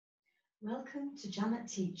Welcome to Janet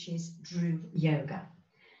Teaches DRU Yoga.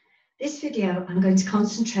 This video I'm going to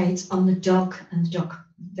concentrate on the dog and the dog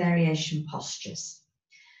variation postures.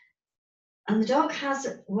 And the dog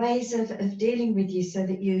has ways of dealing with you so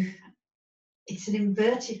that it's an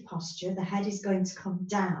inverted posture, the head is going to come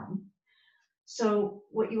down. So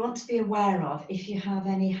what you want to be aware of, if you have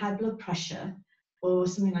any high blood pressure or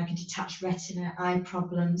something like a detached retina, eye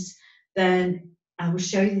problems, then I will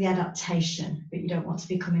show you the adaptation, but you don't want to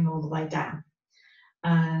be coming all the way down.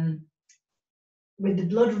 With the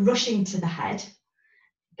blood rushing to the head,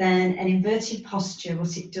 then an inverted posture,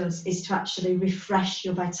 what it does is to actually refresh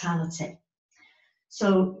your vitality.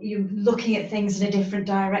 So you're looking at things in a different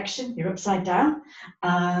direction, you're upside down,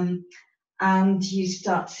 and you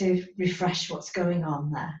start to refresh what's going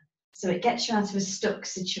on there. So it gets you out of a stuck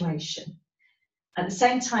situation. At the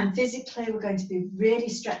same time, physically, we're going to be really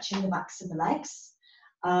stretching the backs of the legs.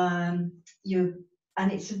 And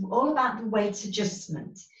it's all about the weight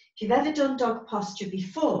adjustment. If you've ever done dog posture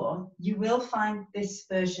before, you will find this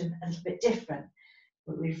version a little bit different,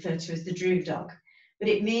 what we refer to as the DRU dog. But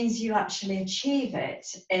it means you actually achieve it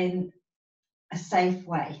in a safe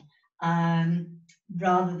way,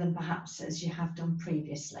 rather than perhaps as you have done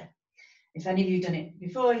previously. If any of you have done it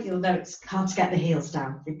before, you'll know it's hard to get the heels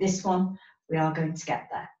down. With this one, we are going to get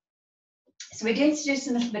there. So we're going to do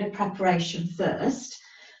some little bit of preparation first.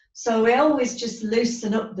 So we always just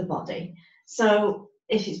loosen up the body. So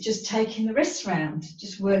if it's just taking the wrists round,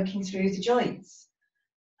 just working through the joints.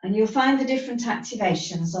 And you'll find the different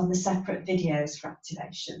activations on the separate videos for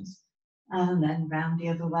activations. And then round the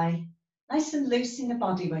other way. Nice and loose in the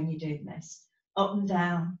body when you're doing this. Up and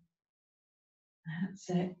down. That's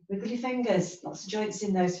it. Wiggle your fingers. Lots of joints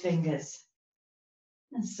in those fingers.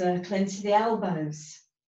 And circle into the elbows.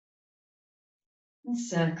 And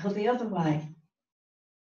circle the other way.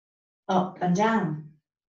 Up and down.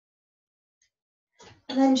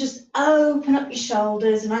 And then just open up your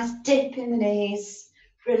shoulders, a nice dip in the knees,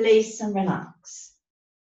 release and relax.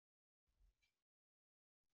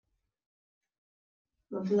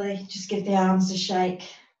 Lovely, just give the arms a shake.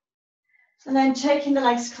 And then taking the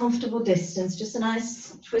legs comfortable distance, just a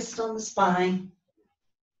nice twist on the spine.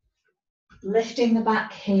 Lifting the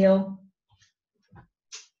back heel,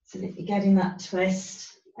 so that you're getting that twist.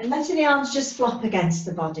 And letting the arms just flop against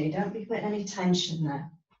the body, don't be putting any tension there.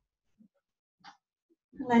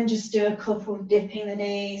 And then just do a couple, dipping the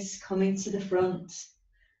knees, coming to the front.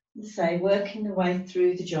 And say, working the way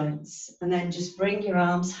through the joints. And then just bring your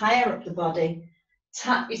arms higher up the body,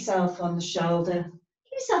 tap yourself on the shoulder,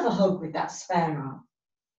 give yourself a hug with that spare arm.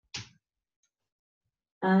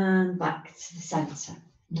 And back to the centre.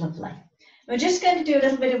 Lovely. We're just going to do a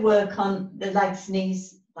little bit of work on the legs,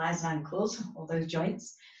 knees, thighs and ankles, all those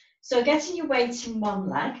joints. So getting your weight in one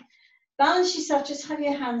leg, balance yourself, just have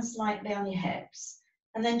your hands lightly on your hips,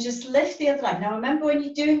 and then just lift the other leg. Now remember, when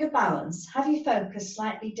you're doing a balance, have your focus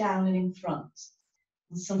slightly down and in front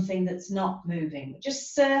on something that's not moving.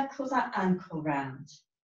 Just circle that ankle round.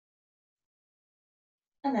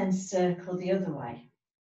 And then circle the other way.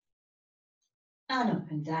 And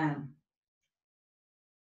up and down.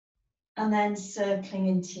 And then circling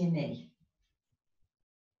into your knee.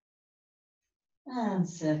 And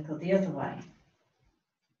circle the other way.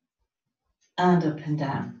 And up and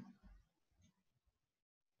down.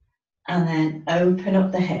 And then open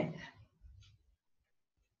up the hip.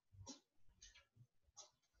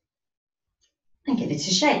 And give it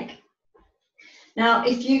a shake. Now,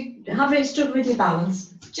 if you have any struggle with your balance,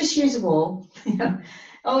 just use a wall.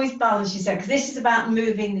 Always balance yourself, because this is about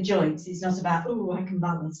moving the joints. It's not about, oh, I can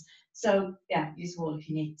balance. So, yeah, use a wall if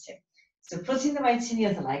you need to. So putting the weight in the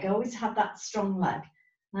other leg, always have that strong leg.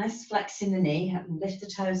 Nice flex in the knee, lift the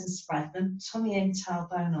toes and spread them, tummy in,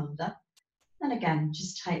 tailbone under. And again,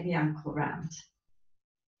 just take the ankle round.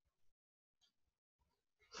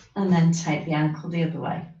 And then take the ankle the other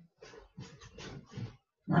way.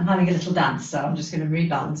 I'm having a little dance, so I'm just going to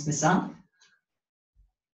rebalance myself.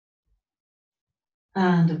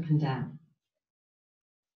 And up and down.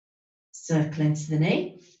 Circle into the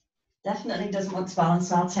knee. Definitely doesn't want to balance,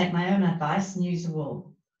 so I'll take my own advice and use the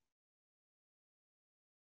wall.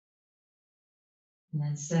 And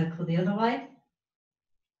then circle the other way.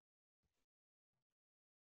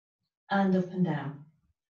 And up and down.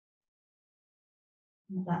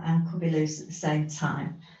 Let that ankle be loose at the same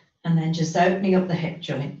time. And then just opening up the hip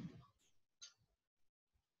joint.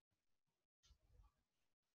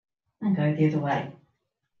 And go the other way.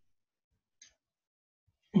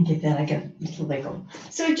 And give the leg a little wiggle.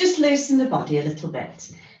 So we've just loosened the body a little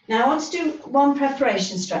bit. Now I want to do one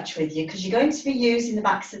preparation stretch with you, because you're going to be using the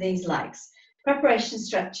backs of these legs. Preparation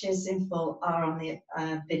stretches in full are on the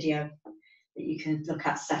video that you can look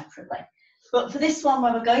at separately. But for this one,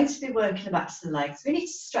 where we're going to be working the backs of the legs, we need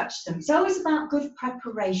to stretch them. It's always about good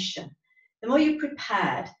preparation. The more you're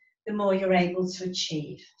prepared, the more you're able to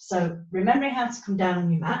achieve. So remembering how to come down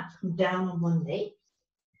on your mat, come down on one knee.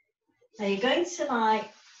 Now you're going to lie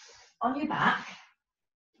on your back,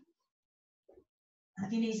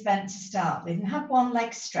 have your knees bent to start with, and have one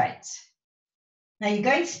leg straight. Now you're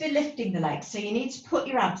going to be lifting the leg, so you need to put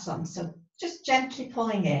your abs on. So just gently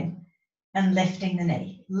pulling in and lifting the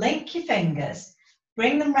knee. Link your fingers,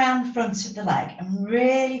 bring them round the front of the leg and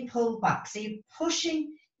really pull back. So you're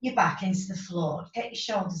pushing your back into the floor. Get your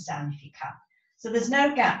shoulders down if you can. So there's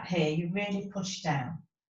no gap here, you really push down.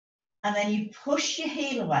 And then you push your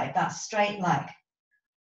heel away, that straight leg.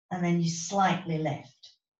 And then you slightly lift.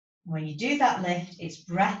 When you do that lift, it's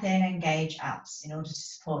breath in, engage abs in order to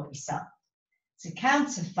support yourself. So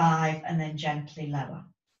count to 5 and then gently lower.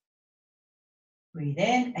 Breathe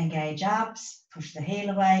in, engage abs, push the heel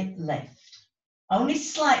away, lift. Only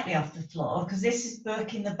slightly off the floor because this is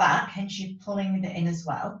working the back, hence you're pulling it in as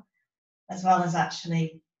well as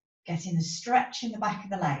actually getting the stretch in the back of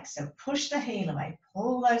the leg. So push the heel away,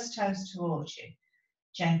 pull those toes towards you,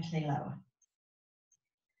 gently lower.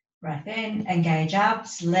 Breath in, engage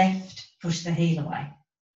abs, lift, push the heel away.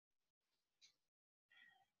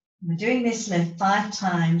 We're doing this lift 5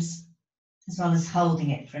 times as well as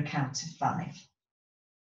holding it for a count of 5.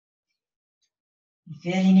 If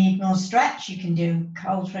you feel you need more stretch, you can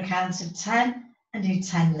hold for a count of 10 and do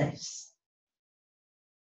 10 lifts.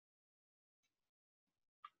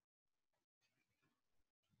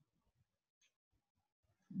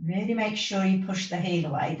 Really make sure you push the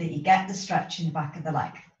heel away, that you get the stretch in the back of the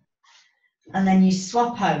leg. And then you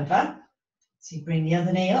swap over. So you bring the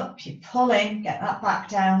other knee up, you pull in, get that back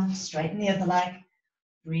down, straighten the other leg.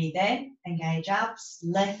 Breathe in, engage abs,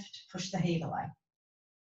 lift, push the heel away.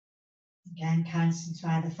 Again, counting to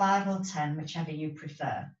either 5 or 10, whichever you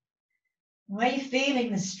prefer. Where you're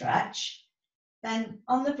feeling the stretch, then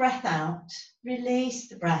on the breath out, release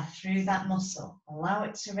the breath through that muscle. Allow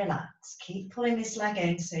it to relax. Keep pulling this leg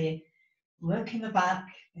in so you're working the back,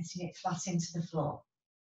 getting it flat into the floor.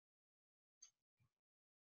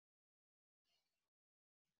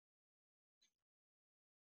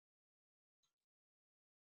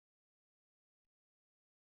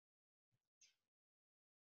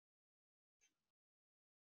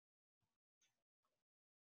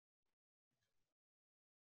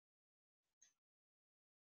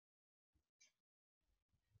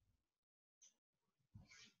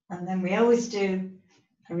 And then we always do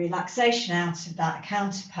a relaxation out of that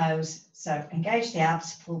counter pose. So engage the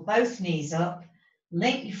abs, pull both knees up,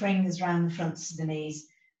 link your fingers around the fronts of the knees,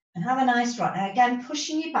 and have a nice rock. Now again,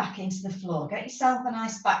 pushing you back into the floor. Get yourself a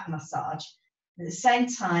nice back massage. At the same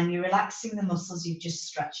time, you're relaxing the muscles you've just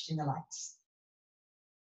stretched in the legs.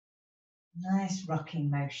 Nice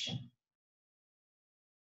rocking motion.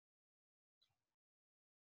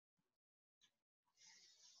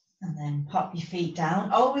 And then pop your feet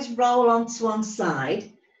down. Always roll onto one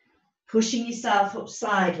side, pushing yourself up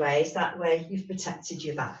sideways. That way you've protected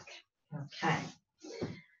your back. Okay.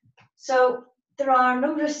 So there are a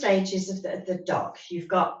number of stages of the dog. You've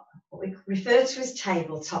got what we refer to as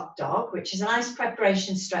tabletop dog, which is a nice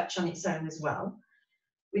preparation stretch on its own as well.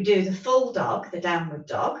 We do the full dog, the downward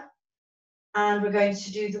dog, and we're going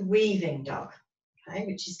to do the weaving dog, okay,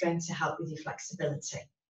 which is going to help with your flexibility.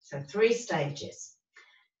 So 3 stages.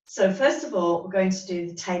 So first of all, we're going to do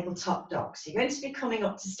the tabletop dog. So you're going to be coming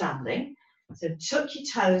up to standing. So tuck your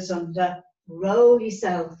toes under, roll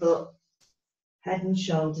yourself up, head and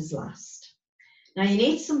shoulders last. Now you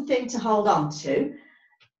need something to hold on to.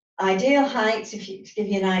 Ideal height, to give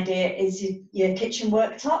you an idea, is your kitchen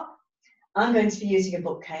worktop. I'm going to be using a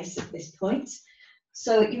bookcase at this point.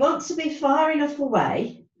 So you want to be far enough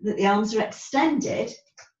away that the arms are extended.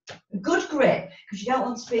 A good grip, because you don't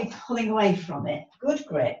want to be pulling away from it. Good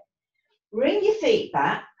grip. Bring your feet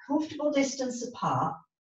back, comfortable distance apart.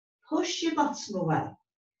 Push your bottom away.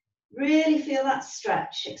 Really feel that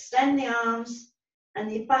stretch. Extend the arms,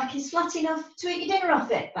 and your back is flat enough to eat your dinner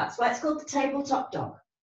off it. That's why it's called the tabletop dog.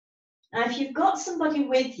 Now, if you've got somebody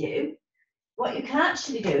with you, what you can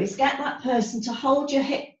actually do is get that person to hold your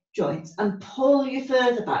hip joints and pull you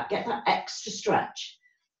further back, get that extra stretch.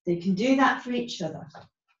 So you can do that for each other.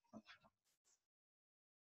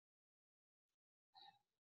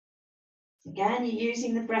 Again, you're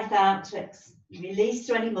using the breath out to release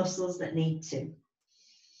through any muscles that need to.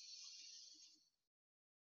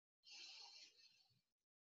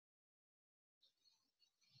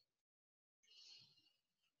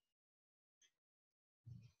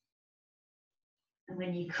 And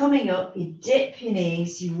when you're coming up, you dip your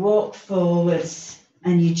knees, you walk forwards,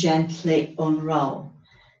 and you gently unroll.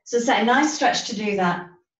 So it's a nice stretch to do that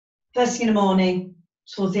first thing in the morning,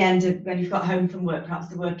 towards the end of when you've got home from work, perhaps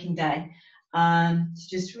the working day, to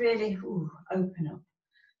just really open up.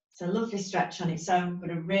 It's a lovely stretch on its own,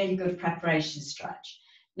 but a really good preparation stretch.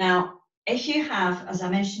 Now, if you have, as I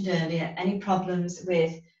mentioned earlier, any problems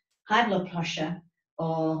with high blood pressure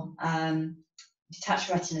or detached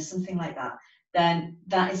retina, something like that, then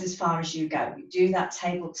that is as far as you go. You do that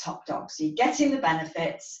tabletop dog. So you're getting the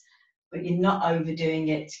benefits, but you're not overdoing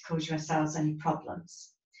it to cause yourselves any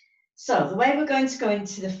problems. So the way we're going to go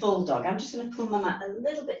into the full dog, I'm just going to pull my mat a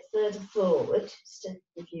little bit further forward just to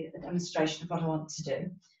give you a demonstration of what I want to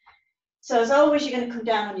do. So as always, you're going to come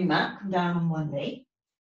down on your mat, come down on one knee.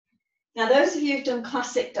 Now, those of you who've done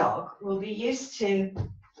classic dog will be used to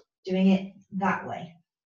doing it that way.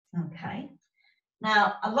 Okay.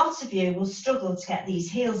 Now, a lot of you will struggle to get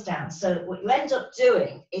these heels down. So what you end up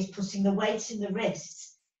doing is putting the weight in the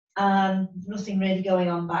wrists, nothing really going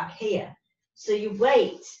on back here. So your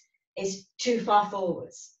weight is too far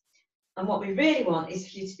forwards. And what we really want is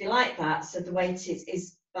for you to be like that, so the weight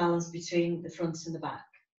is balanced between the front and the back.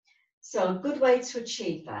 So a good way to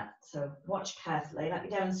achieve that, so watch carefully, let me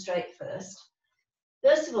demonstrate first.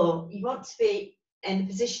 First of all, you want to be in the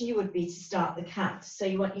position you would be to start the cat. So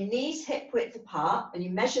you want your knees hip width apart, and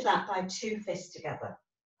you measure that by 2 fists together.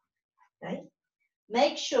 Okay?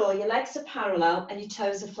 Make sure your legs are parallel and your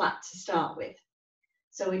toes are flat to start with.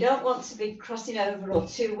 So we don't want to be crossing over or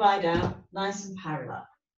too wide out, nice and parallel.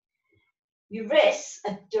 Your wrists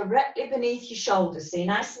are directly beneath your shoulders, so you're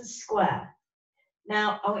nice and square.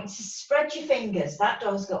 Now, I want you to spread your fingers. That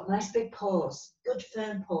dog's got nice big paws, good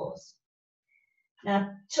firm paws.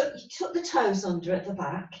 Now, you tuck the toes under at the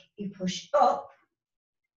back, you push up.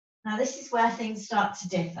 Now, this is where things start to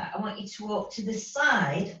differ. I want you to walk to the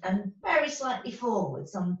side and very slightly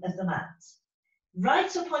forwards of the mat.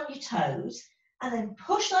 Right up on your toes, and then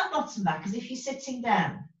push that bottom back as if you're sitting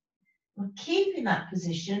down. And keep in that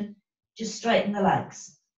position, just straighten the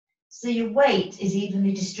legs. So your weight is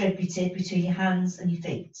evenly distributed between your hands and your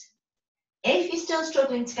feet. If you're still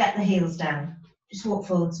struggling to get the heels down, just walk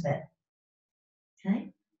forwards a bit.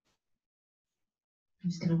 Okay? I'm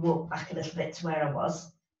just going to walk back a little bit to where I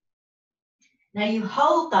was. Now you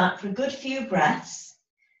hold that for a good few breaths.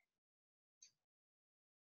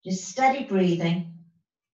 Just steady breathing.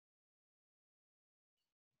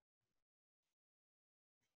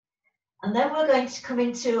 And then we're going to come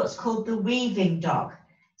into what's called the weaving dog.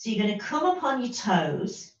 So you're going to come up on your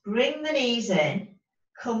toes, bring the knees in,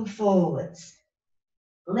 come forwards.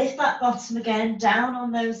 Lift that bottom again, down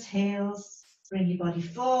on those heels. Bring your body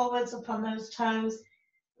forwards, up on those toes,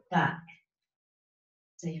 back.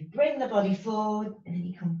 So you bring the body forward and then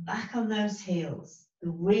you come back on those heels,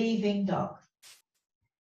 the weaving dog.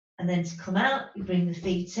 And then to come out, you bring the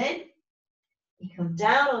feet in, you come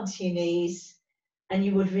down onto your knees, and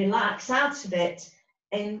you would relax out of it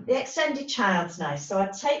in the extended child's nice. So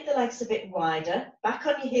I'd take the legs a bit wider, back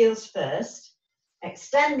on your heels first,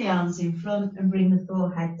 extend the arms in front and bring the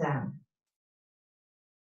forehead down.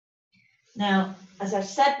 Now, as I've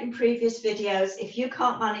said in previous videos, if you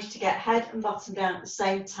can't manage to get head and bottom down at the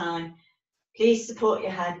same time, please support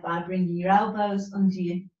your head by bringing your elbows onto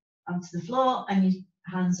the floor and your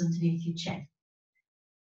hands underneath your chin.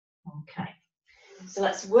 Okay, so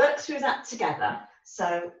let's work through that together.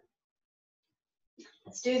 So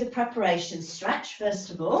let's do the preparation stretch first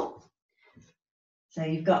of all. So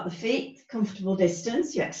you've got the feet, comfortable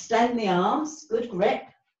distance, you extend the arms, good grip.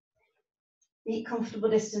 Feet comfortable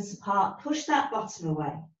distance apart, push that bottom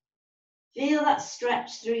away. Feel that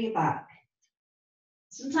stretch through your back.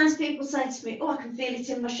 Sometimes people say to me, oh, I can feel it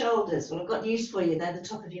in my shoulders. Well, I've got news for you, they're the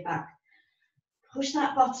top of your back. Push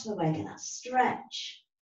that bottom away, get that stretch.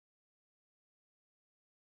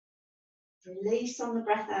 Release on the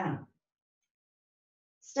breath out.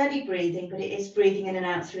 Steady breathing, but it is breathing in and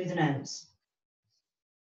out through the nose.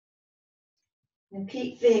 And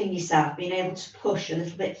keep feeling yourself being able to push a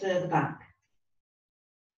little bit further back.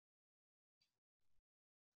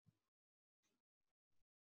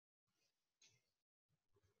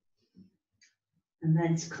 And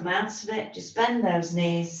then to come out of it, just bend those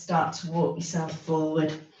knees, start to walk yourself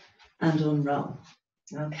forward and unroll.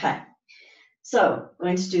 Okay, so we're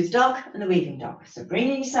going to do the dog and the weaving dog. So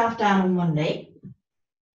bringing yourself down on one knee.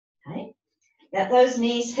 Okay, get those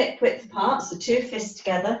knees hip width apart, so 2 fists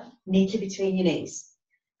together, neatly between your knees.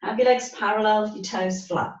 Have your legs parallel, your toes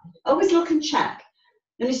flat. Always look and check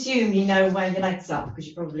and assume you know where your legs are, because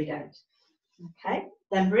you probably don't. Okay,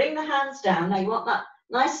 then bring the hands down. Now you want that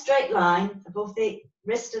nice straight line above the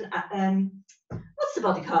wrist and, what's What's the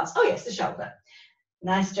body parts? Oh yes, the shoulder.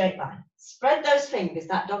 Nice straight line. Spread those fingers.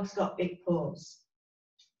 That dog's got big paws.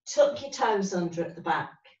 Tuck your toes under at the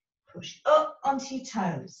back. Push up onto your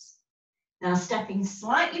toes. Now stepping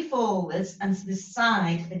slightly forwards and to the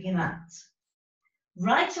side of your mat.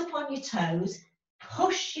 Right up on your toes.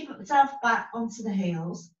 Push yourself back onto the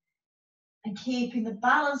heels. And keeping the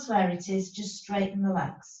balance where it is, just straighten the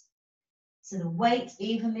legs. So the weight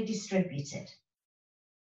evenly distributed.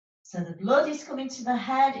 So the blood is coming to the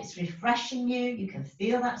head, it's refreshing you. You can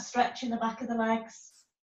feel that stretch in the back of the legs.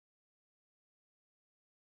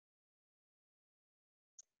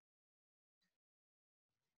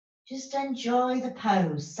 Just enjoy the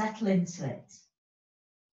pose, settle into it.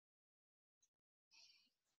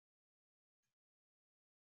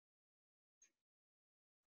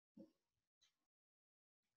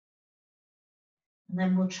 And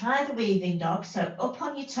then we'll try the weaving dog. So up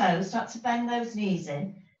on your toes, start to bend those knees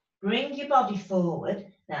in. Bring your body forward.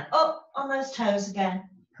 Now up on those toes again.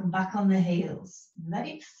 Come back on the heels. Let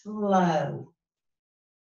it flow.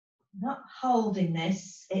 Not holding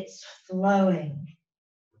this, it's flowing.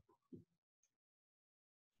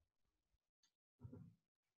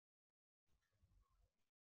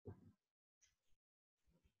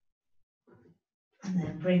 And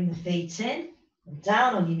then bring the feet in,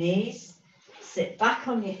 down on your knees. Sit back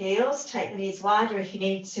on your heels, take the knees wider if you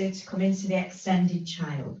need to come into the extended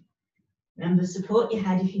child. Remember, support your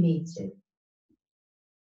head if you need to.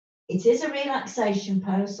 It is a relaxation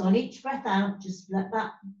pose, so on each breath out, just let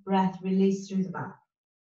that breath release through the back.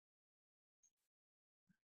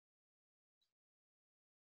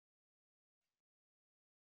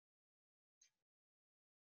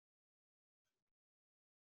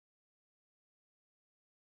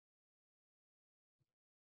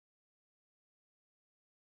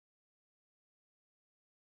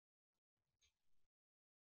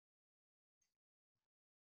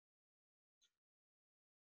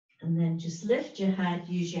 And then just lift your head,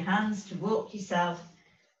 use your hands to walk yourself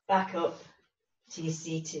back up to your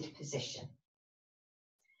seated position.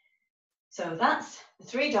 So that's the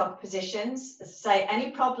 3 dog positions. As I say,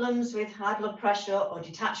 any problems with high blood pressure or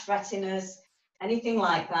detached retinas, anything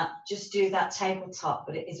like that, just do that tabletop,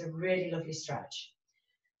 but it is a really lovely stretch.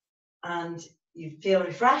 And you feel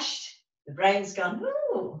refreshed, the brain's gone,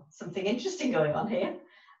 ooh, something interesting going on here,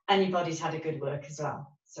 and your body's had a good work as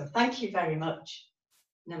well. So thank you very much.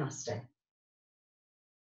 Namaste.